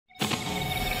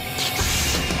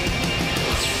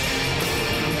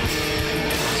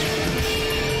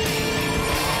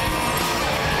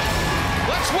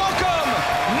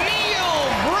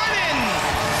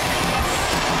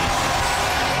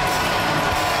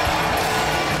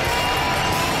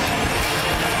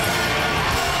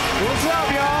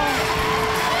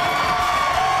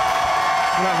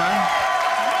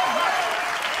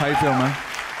How you feeling, man?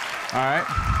 All right.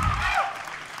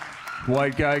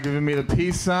 White guy giving me the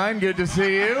peace sign. Good to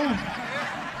see you.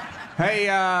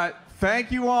 Hey,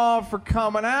 thank you all for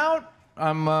coming out.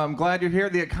 I'm glad you're here.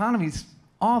 The economy's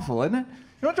awful, isn't it?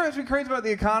 You know what drives me crazy about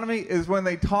the economy is when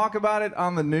they talk about it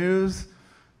on the news,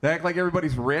 they act like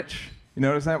everybody's rich. You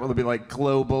notice that? Well, they'll be like,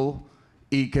 global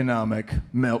economic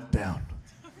meltdown.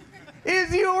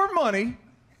 Is your money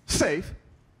safe?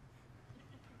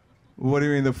 What do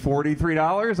you mean, the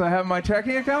 $43 I have in my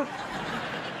checking account?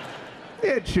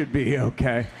 It should be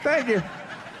okay. Thank you.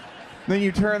 Then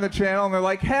you turn the channel and they're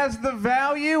like, has the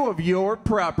value of your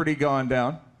property gone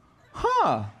down?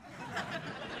 Huh.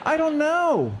 I don't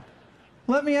know.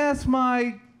 Let me ask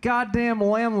my goddamn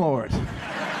landlord.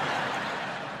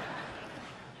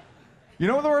 You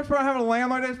know what the worst part of having a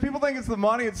landlord is? People think it's the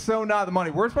money. It's so not the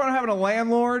money. Worst part of having a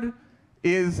landlord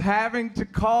is having to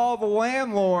call the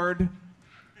landlord.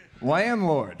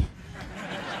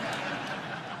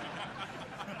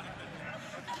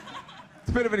 It's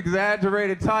a bit of an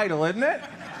exaggerated title, isn't it?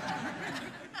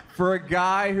 For a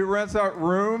guy who rents out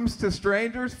rooms to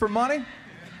strangers for money?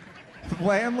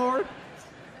 Landlord?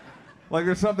 Like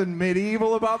there's something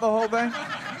medieval about the whole thing?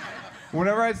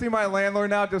 Whenever I see my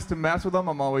landlord now, just to mess with him,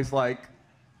 I'm always like,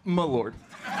 my lord.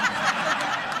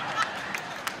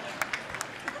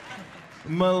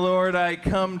 My lord, I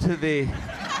come to thee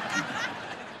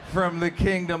from the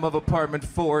kingdom of apartment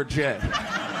 4J.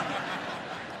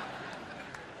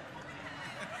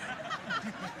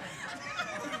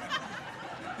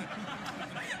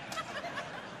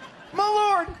 My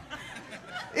lord,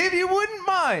 if you wouldn't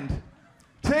mind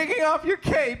taking off your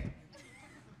cape,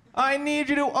 I need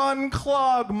you to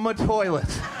unclog my toilet.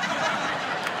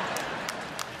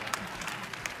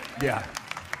 Yeah.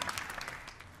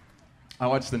 I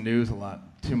watch the news a lot.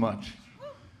 Too much.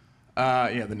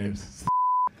 Yeah, the news.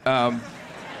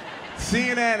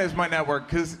 CNN is my network,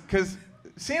 because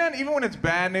CNN, even when it's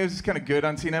bad news, it's kind of good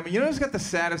on CNN. But you know who's got the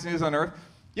saddest news on earth?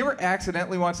 You ever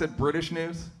accidentally watch that British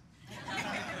news?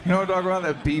 You know what I'm talking about?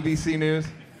 That BBC news?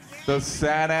 Those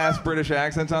sad-ass British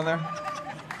accents on there?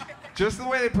 Just the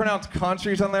way they pronounce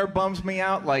countries on there bums me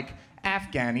out, like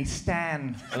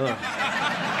Afghanistan. Ugh.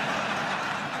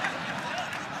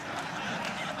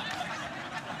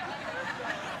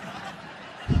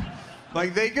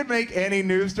 Like, they could make any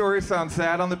news story sound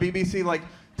sad on the BBC. Like,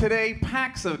 today,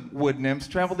 packs of wood nymphs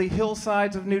travel the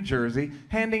hillsides of New Jersey,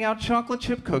 handing out chocolate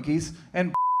chip cookies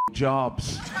and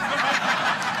jobs.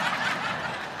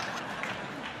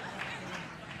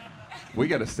 We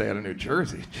gotta stay out of New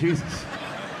Jersey, Jesus.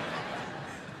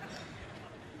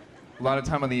 A lot of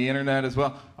time on the internet as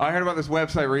well. I heard about this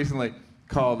website recently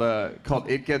called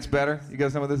It Gets Better. You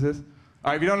guys know what this is?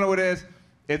 All right, if you don't know what it is,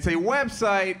 it's a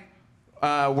website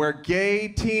where gay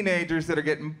teenagers that are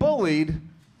getting bullied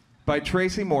by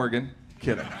Tracy Morgan.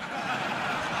 Kidding.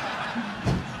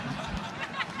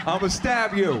 I'ma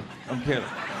stab you. I'm kidding.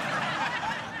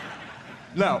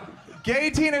 No.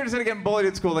 Gay teenagers that are getting bullied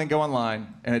at school then go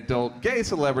online, and adult gay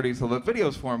celebrities will have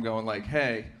videos for them going like,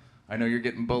 hey, I know you're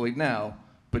getting bullied now,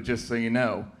 but just so you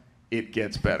know, it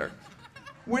gets better.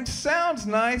 Which sounds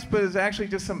nice, but is actually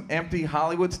just some empty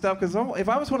Hollywood stuff. Because if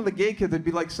I was one of the gay kids, they'd be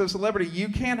like, so celebrity, you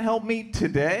can't help me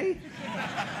today?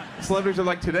 Celebrities are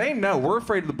like, today? No, we're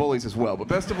afraid of the bullies as well, but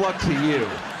best of luck to you.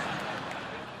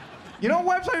 You know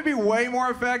what website would be way more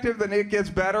effective than It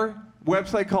Gets Better?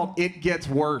 Website called It Gets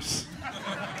Worse.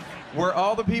 Where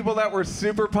all the people that were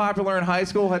super popular in high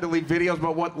school had to leave videos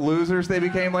about what losers they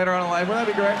became later on in life. Wouldn't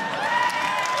that be great?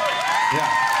 Yeah.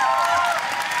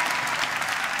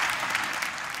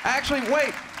 Actually,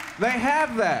 wait, they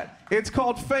have that. It's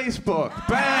called Facebook.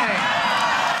 Bang!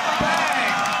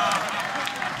 Bang!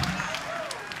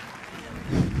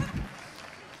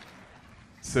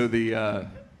 So there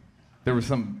was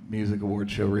some music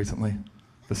award show recently,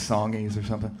 the Songies or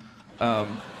something. Are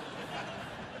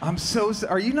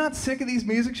you not sick of these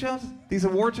music shows? These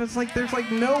award shows? Like, there's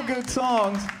like no good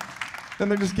songs, then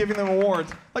they're just giving them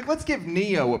awards. Like, let's give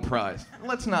Neo a prize.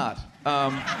 Let's not.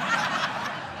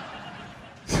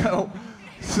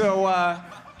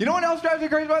 You know what else drives me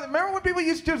crazy about it? Remember when people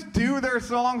used to just do their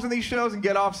songs in these shows and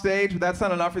get off stage? But that's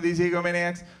not enough for these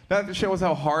egomaniacs. Now they have to show us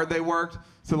how hard they worked.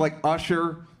 So like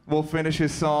Usher will finish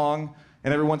his song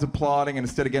and everyone's applauding, and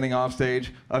instead of getting off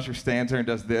stage, Usher stands there and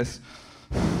does this.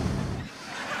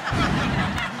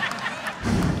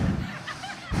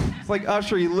 It's like,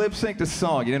 Usher, you lip-synced a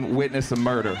song. You didn't witness a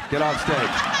murder. Get off stage.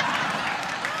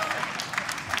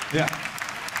 Yeah.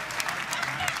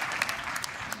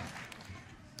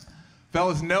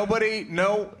 Fellas, no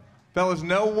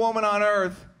woman on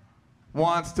earth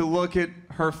wants to look at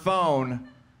her phone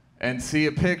and see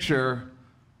a picture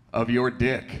of your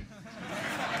dick.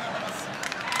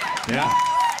 Yeah.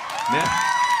 Yeah.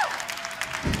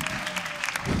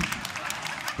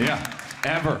 Yeah.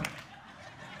 Ever.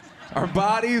 Our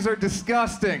bodies are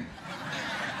disgusting.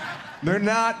 They're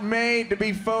not made to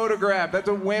be photographed. That's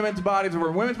what women's bodies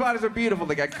are. Women's bodies are beautiful.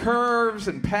 They got curves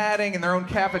and padding in their own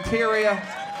cafeteria.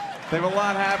 They have a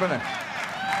lot happening.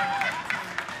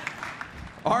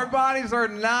 Our bodies are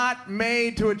not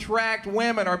made to attract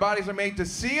women. Our bodies are made to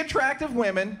see attractive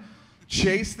women,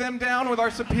 chase them down with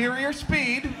our superior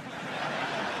speed,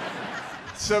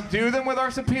 subdue them with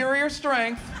our superior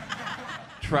strength,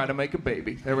 try to make a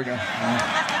baby. There we go.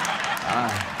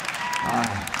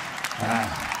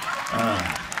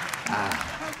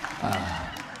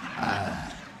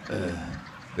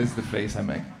 This is the face I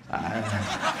make. I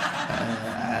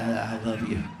love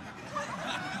you.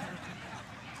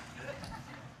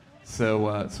 So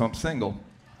I'm single.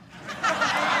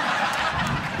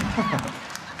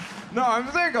 No, I'm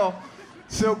single.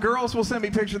 So girls will send me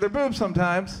pictures of their boobs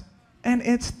sometimes, and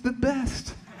it's the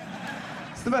best.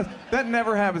 It's the best. That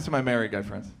never happens to my married guy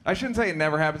friends. I shouldn't say it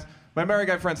never happens. My married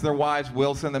guy friends, their wives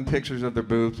will send them pictures of their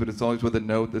boobs, but it's always with a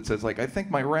note that says, like, I think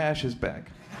my rash is back.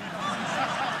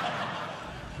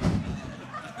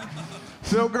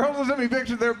 So girls will send me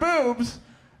pictures of their boobs,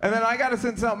 and then I gotta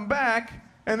send something back,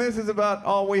 and this is about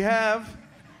all we have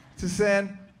to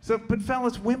send. So, but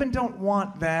fellas, women don't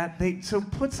want that. So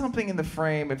put something in the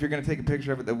frame if you're gonna take a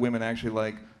picture of it that women actually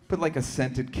like. Put like a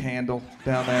scented candle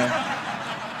down there.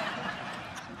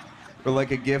 Or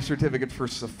like a gift certificate for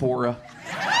Sephora.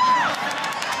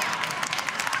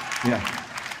 Yeah.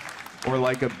 Or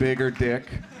like a bigger dick.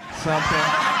 Something.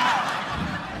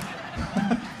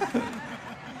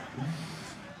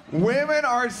 Women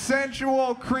are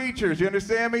sensual creatures, you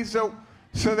understand me? So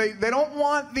they don't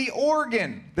want the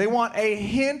organ. They want a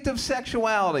hint of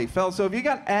sexuality. Fellas, so if you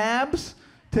got abs,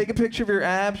 take a picture of your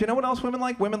abs. You know what else women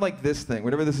like? Women like this thing.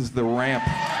 Whatever this is, the ramp.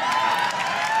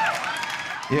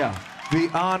 Yeah, the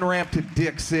on-ramp to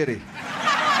Dick City.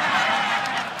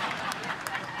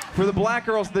 For the black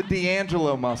girls, the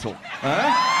D'Angelo muscle.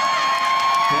 Huh?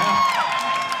 Yeah.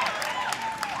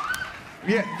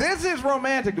 Yeah, this is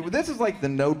romantic. This is like The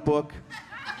Notebook.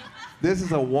 This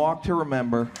is A Walk to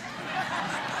Remember.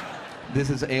 This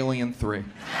is Alien 3.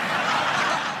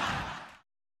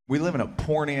 We live in a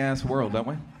porny-ass world, don't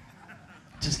we? It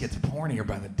just gets pornier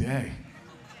by the day.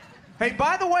 Hey,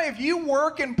 by the way, if you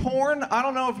work in porn, I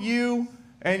don't know if you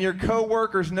and your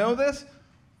co-workers know this,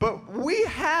 but we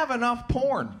have enough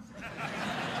porn.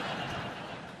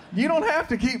 You don't have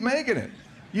to keep making it.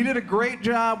 You did a great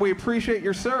job. We appreciate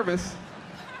your service.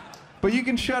 But you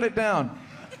can shut it down.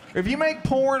 If you make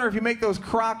porn or if you make those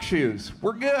Croc shoes,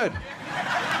 we're good.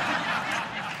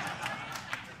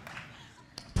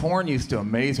 Porn used to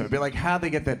amaze me. It'd be like, how'd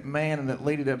they get that man and that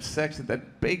lady to have sex at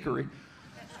that bakery?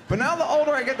 But now the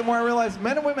older I get, the more I realize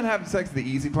men and women having sex is the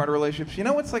easy part of relationships. You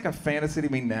know what's like a fantasy to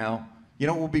me now? You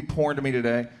know what will be porn to me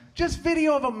today? Just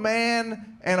video of a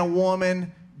man and a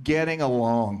woman getting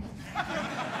along.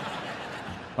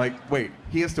 Like, wait,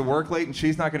 he has to work late and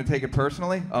she's not going to take it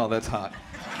personally? Oh, that's hot.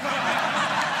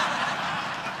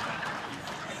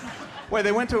 Wait,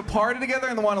 they went to a party together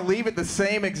and they want to leave at the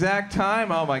same exact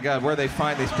time? Oh my God, where do they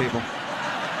find these people?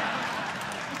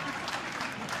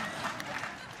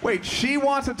 Wait, she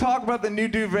wants to talk about the new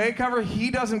duvet cover,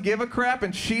 he doesn't give a crap,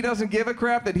 and she doesn't give a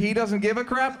crap that he doesn't give a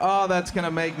crap? Oh, that's going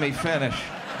to make me finish.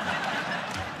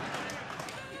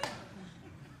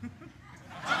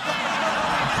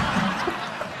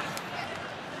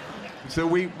 So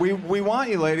we want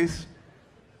you, ladies,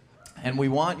 and we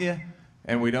want you,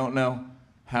 and we don't know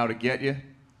how to get you.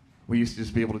 We used to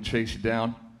just be able to chase you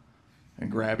down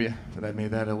and grab you, but I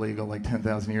made that illegal like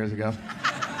 10,000 years ago.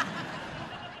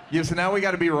 Yeah, so now we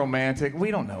got to be romantic.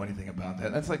 We don't know anything about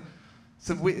that. That's like,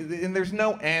 and there's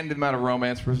no end amount of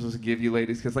romance we're supposed to give you,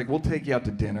 ladies, because like we'll take you out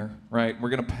to dinner, right?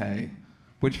 We're gonna pay,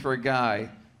 which for a guy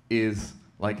is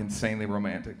like insanely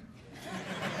romantic.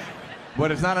 But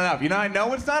it's not enough. You know, I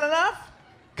know it's not enough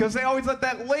because they always let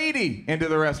that lady into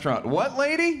the restaurant. What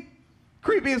lady?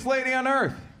 Creepiest lady on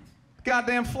earth.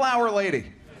 Goddamn flower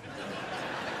lady.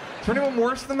 Is there anyone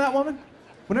worse than that woman?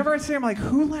 Whenever I see her, I'm like,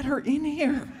 who let her in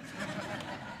here?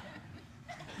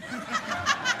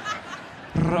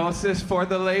 Roses for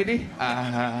the lady.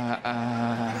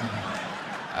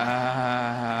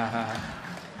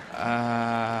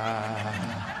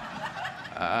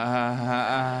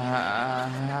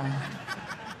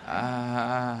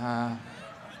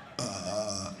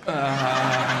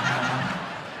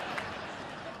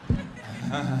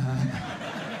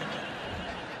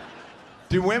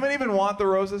 Do women even want the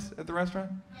roses at the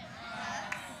restaurant?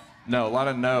 No, a lot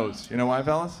of no's. You know why,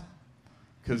 fellas?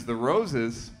 Because the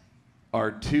roses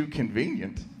are too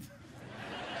convenient.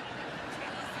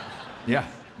 Yeah.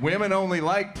 Women only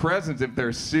like presents if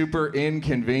they're super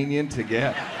inconvenient to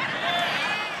get.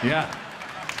 Yeah.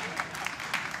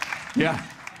 Yeah.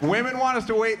 Women want us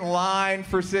to wait in line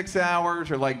for 6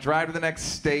 hours or like drive to the next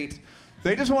state.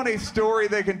 They just want a story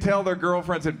they can tell their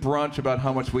girlfriends at brunch about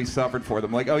how much we suffered for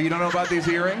them. Like, oh, you don't know about these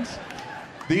earrings?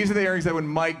 These are the earrings that when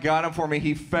Mike got them for me,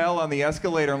 he fell on the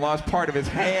escalator and lost part of his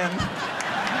hand.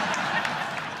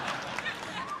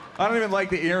 I don't even like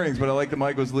the earrings, but I like that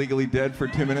Mike was legally dead for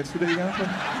 2 minutes today.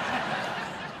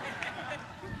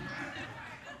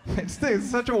 It's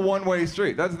such a one-way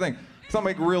street. That's the thing. Some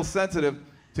make real sensitive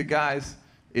to guys'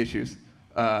 issues.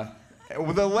 Like,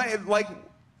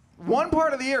 one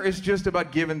part of the year is just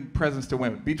about giving presents to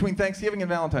women. Between Thanksgiving and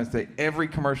Valentine's Day, every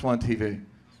commercial on TV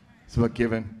is about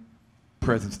giving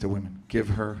presents to women. Give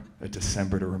her a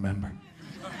December to remember.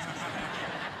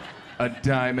 A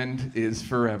diamond is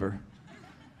forever.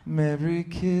 Every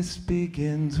kiss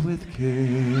begins with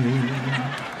kiss.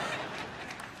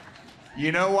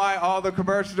 You know why all the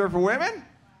commercials are for women?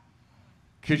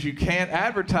 Because you can't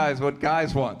advertise what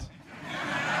guys want.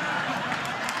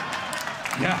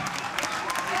 Yeah.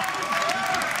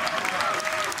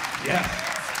 Yeah.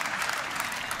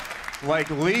 Like,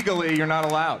 legally, you're not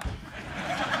allowed.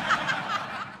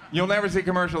 You'll never see a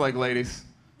commercial like, ladies,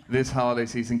 this holiday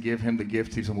season, give him the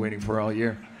gift he's been waiting for all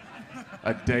year.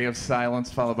 A day of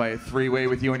silence followed by a three-way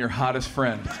with you and your hottest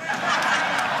friend.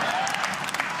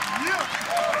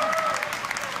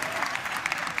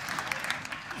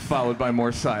 Followed by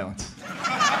more silence.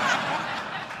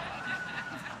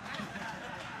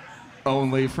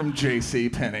 Only from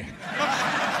JCPenney.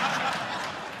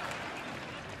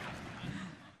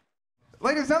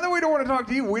 Ladies, not that we don't want to talk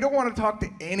to you, we don't want to talk to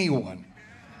anyone.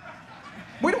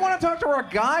 We don't want to talk to our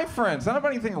guy friends, not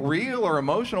about anything real or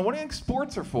emotional. What do you think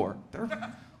sports are for? They're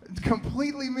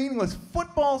completely meaningless.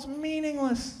 Football's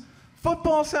meaningless.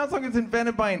 Football sounds like it's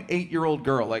invented by an 8-year-old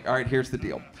girl. Like, all right, here's the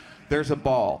deal. There's a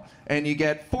ball, and you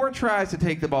get 4 tries to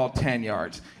take the ball 10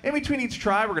 yards. In between each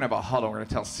try, we're going to have a huddle. We're going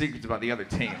to tell secrets about the other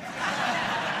team.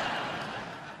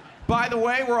 By the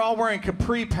way, we're all wearing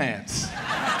capri pants.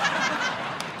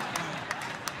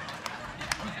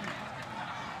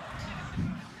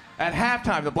 At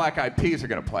halftime, the Black Eyed Peas are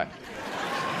going to play.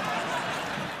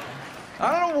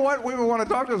 I don't know what women want to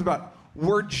talk to us about.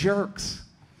 We're jerks.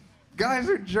 Guys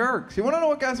are jerks. You want to know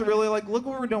what guys are really like? Look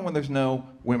what we're doing when there's no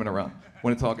women around,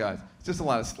 when it's all guys. It's just a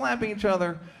lot of slapping each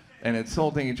other and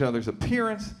insulting each other's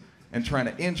appearance and trying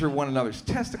to injure one another's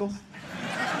testicles.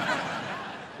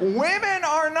 Women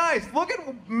are nice. Look at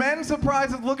men's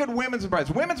surprises. Look at women's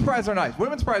surprises. Women's surprises are nice.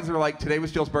 Women's surprises are like, today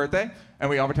was Jill's birthday, and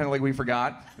we all pretended like we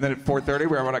forgot. And then at 4:30, we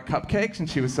were out cupcakes, and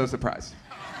she was so surprised.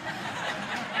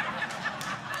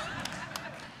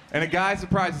 And a guy's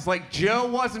surprise is like, Joe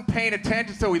wasn't paying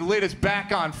attention, so he lit his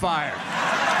back on fire.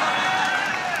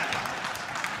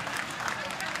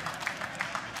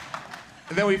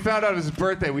 And then we found out it was his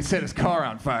birthday. We set his car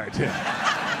on fire, too.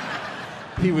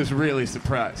 He was really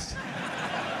surprised.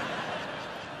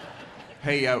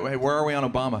 Hey, where are we on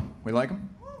Obama? We like him?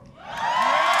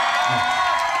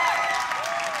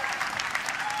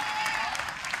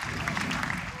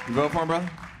 You vote for him, brother?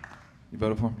 You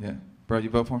voted for him? Yeah. Bro, you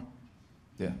vote for him?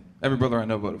 Yeah. Every brother I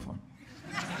know voted for him.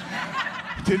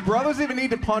 Did brothers even need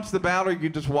to punch the ballot, or you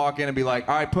could just walk in and be like,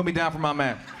 all right, put me down for my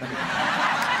man?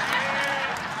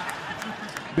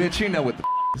 Bitch, you know what the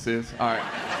this is. All right.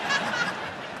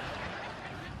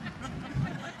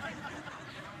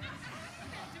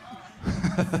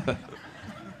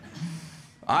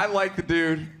 I like the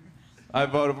dude. I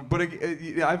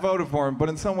voted for him, but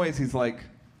in some ways he's like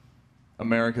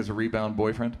America's rebound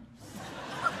boyfriend.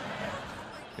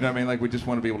 You know what I mean? Like, we just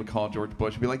want to be able to call George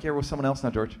Bush and be like, yeah, we're someone else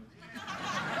now, George.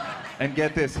 And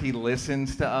get this, he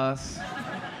listens to us,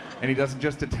 and he doesn't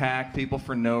just attack people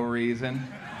for no reason.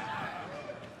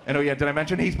 And oh yeah, did I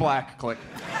mention he's black? Click.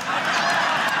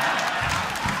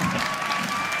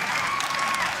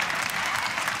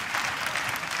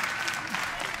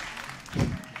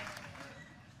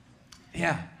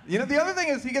 Yeah. You know, the other thing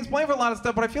is he gets blamed for a lot of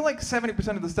stuff, but I feel like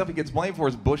 70% of the stuff he gets blamed for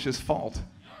is Bush's fault.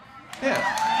 Yeah.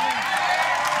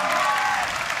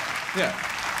 Yeah.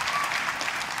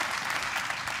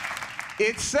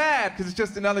 It's sad, because it's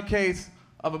just another case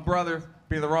of a brother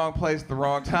being in the wrong place at the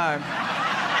wrong time.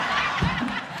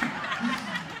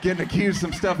 Getting accused of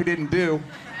some stuff he didn't do.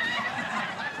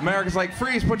 America's like,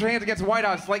 freeze, put your hands against the White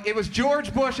House. Like, it was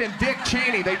George Bush and Dick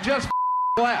Cheney. They just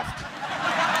left.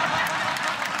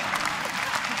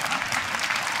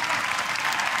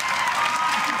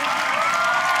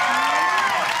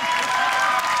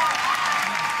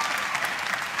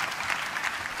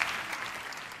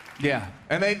 Yeah,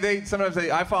 and sometimes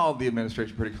I follow the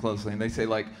administration pretty closely, and they say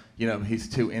like, you know, he's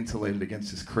too insulated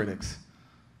against his critics,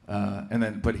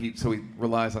 but he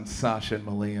relies on Sasha and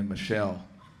Malia and Michelle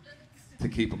to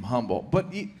keep him humble.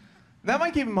 But that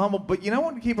might keep him humble. But you know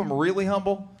what would keep him really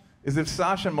humble is if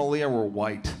Sasha and Malia were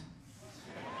white.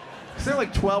 Cause they're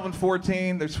like 12 and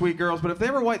 14, they're sweet girls. But if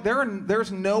they were white,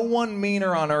 there's no one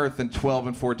meaner on earth than 12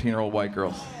 and 14-year-old white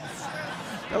girls.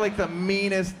 They're like the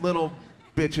meanest little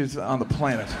bitches on the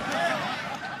planet.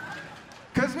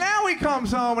 Cause now he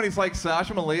comes home and he's like,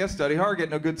 Sasha, Malia, study hard, get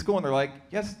no good school. And they're like,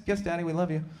 yes, daddy, we love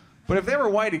you. But if they were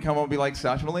white, he'd come home and be like,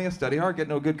 Sasha, Malia, study hard, get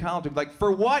no good college. He'd be like,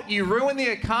 for what? You ruined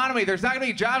the economy. There's not gonna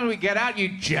be jobs when we get out, you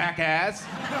jackass.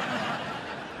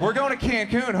 We're going to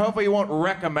Cancun. Hopefully you won't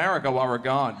wreck America while we're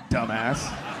gone,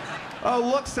 dumbass. Oh,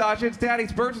 look, Sasha, it's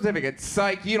daddy's birth certificate.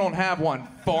 Psych, you don't have one,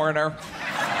 foreigner.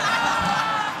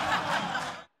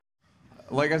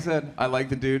 Like I said, I like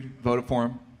the dude, voted for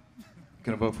him.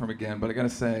 Gonna vote for him again, but I gotta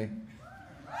say,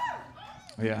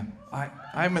 yeah,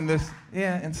 I'm in this,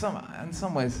 yeah, in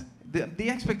some ways, the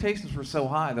expectations were so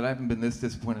high that I haven't been this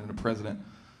disappointed in a president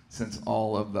since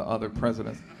all of the other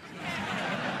presidents.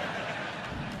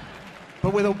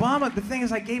 But with Obama, the thing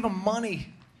is I gave him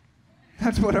money.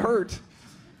 That's what hurt.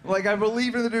 Like, I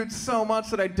believed in the dude so much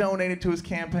that I donated to his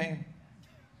campaign.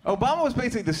 Obama was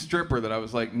basically the stripper that I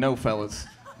was like, no, fellas,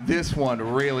 this one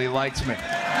really likes me.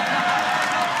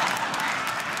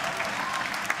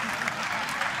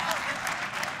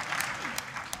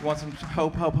 You want some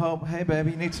hope, hope, hope? Hey,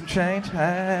 baby, you need some change?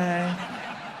 Hey.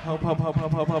 Hope, hope, hope,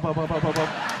 hope, hope, hope, hope, hope, hope, hope.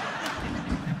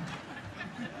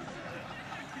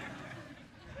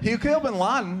 He killed Bin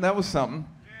Laden. That was something.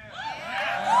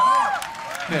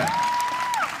 Yeah.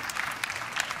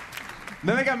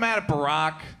 Then they got mad at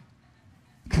Barack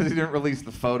because he didn't release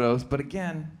the photos. But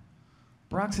again,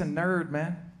 Barack's a nerd,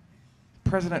 man.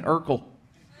 President Urkel.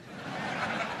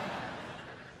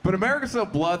 But America's so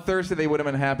bloodthirsty they would have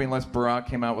been happy unless Barack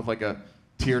came out with like a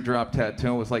teardrop tattoo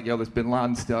and was like, yo, this Bin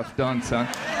Laden stuff done, son.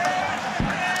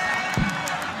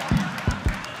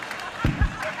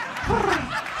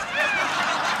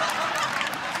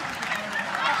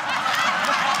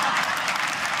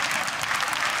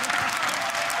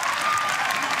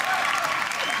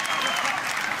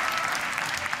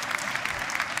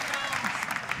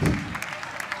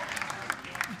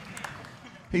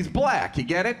 He's black, you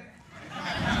get it?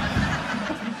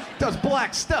 Does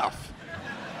black stuff.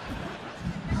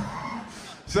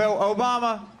 So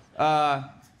Obama,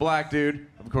 black dude,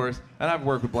 of course, and I've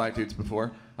worked with black dudes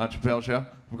before on Chappelle's show,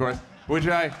 of course, which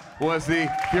I was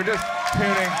you're just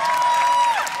tuning.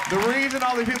 The reason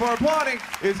all these people are applauding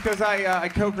is because I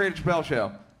co-created Chappelle's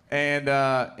show, and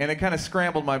it kind of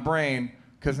scrambled my brain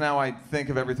because now I think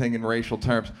of everything in racial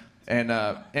terms, and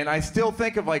I still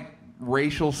think of like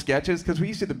racial sketches, because we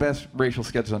used to do the best racial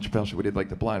sketches on Chappelle's show. We did like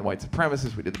the blind white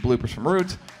supremacists, we did the bloopers from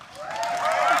Roots.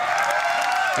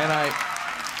 And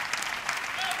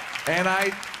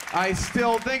I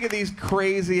still think of these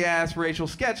crazy ass racial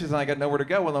sketches and I got nowhere to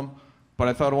go with them. But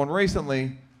I thought of one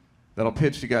recently that I'll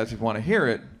pitch to you guys if you want to hear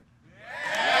it.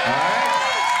 Yeah.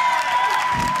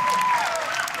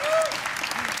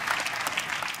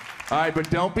 All right? All right, but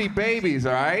don't be babies,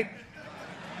 all right?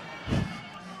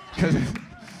 Because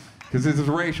this is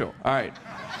racial. All right.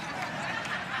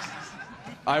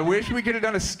 I wish we could have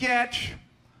done a sketch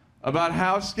about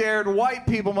how scared white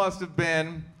people must have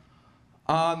been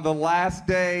on the last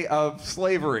day of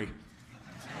slavery.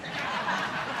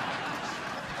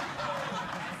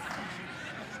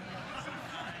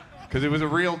 Because it was a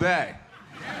real day.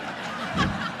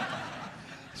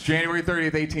 It's January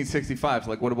 30th, 1865. So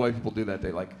like, what do white people do that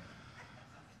day? Like,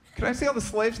 can I see all the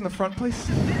slaves in the front, please?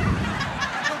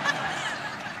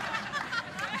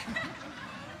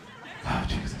 Oh,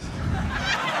 Jesus.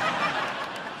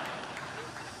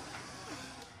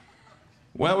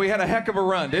 Well, we had a heck of a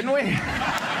run, didn't we?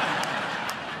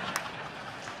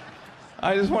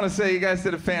 I just want to say you guys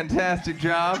did a fantastic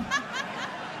job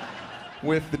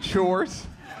with the chores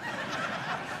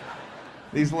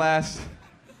these last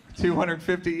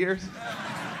 250 years.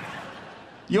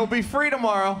 You'll be free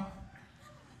tomorrow.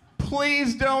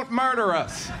 Please don't murder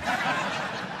us.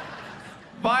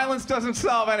 Violence doesn't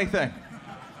solve anything.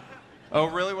 Oh,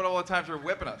 really? What all the times you're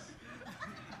whipping us?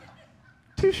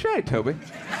 Touché, Toby.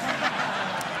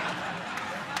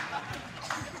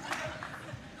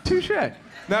 Touché.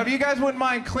 Now, if you guys wouldn't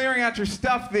mind clearing out your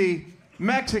stuff, the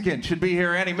Mexican should be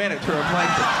here any minute to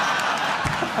replace it.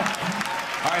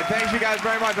 All right, thanks you guys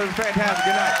very much. It was fantastic.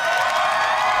 Good night.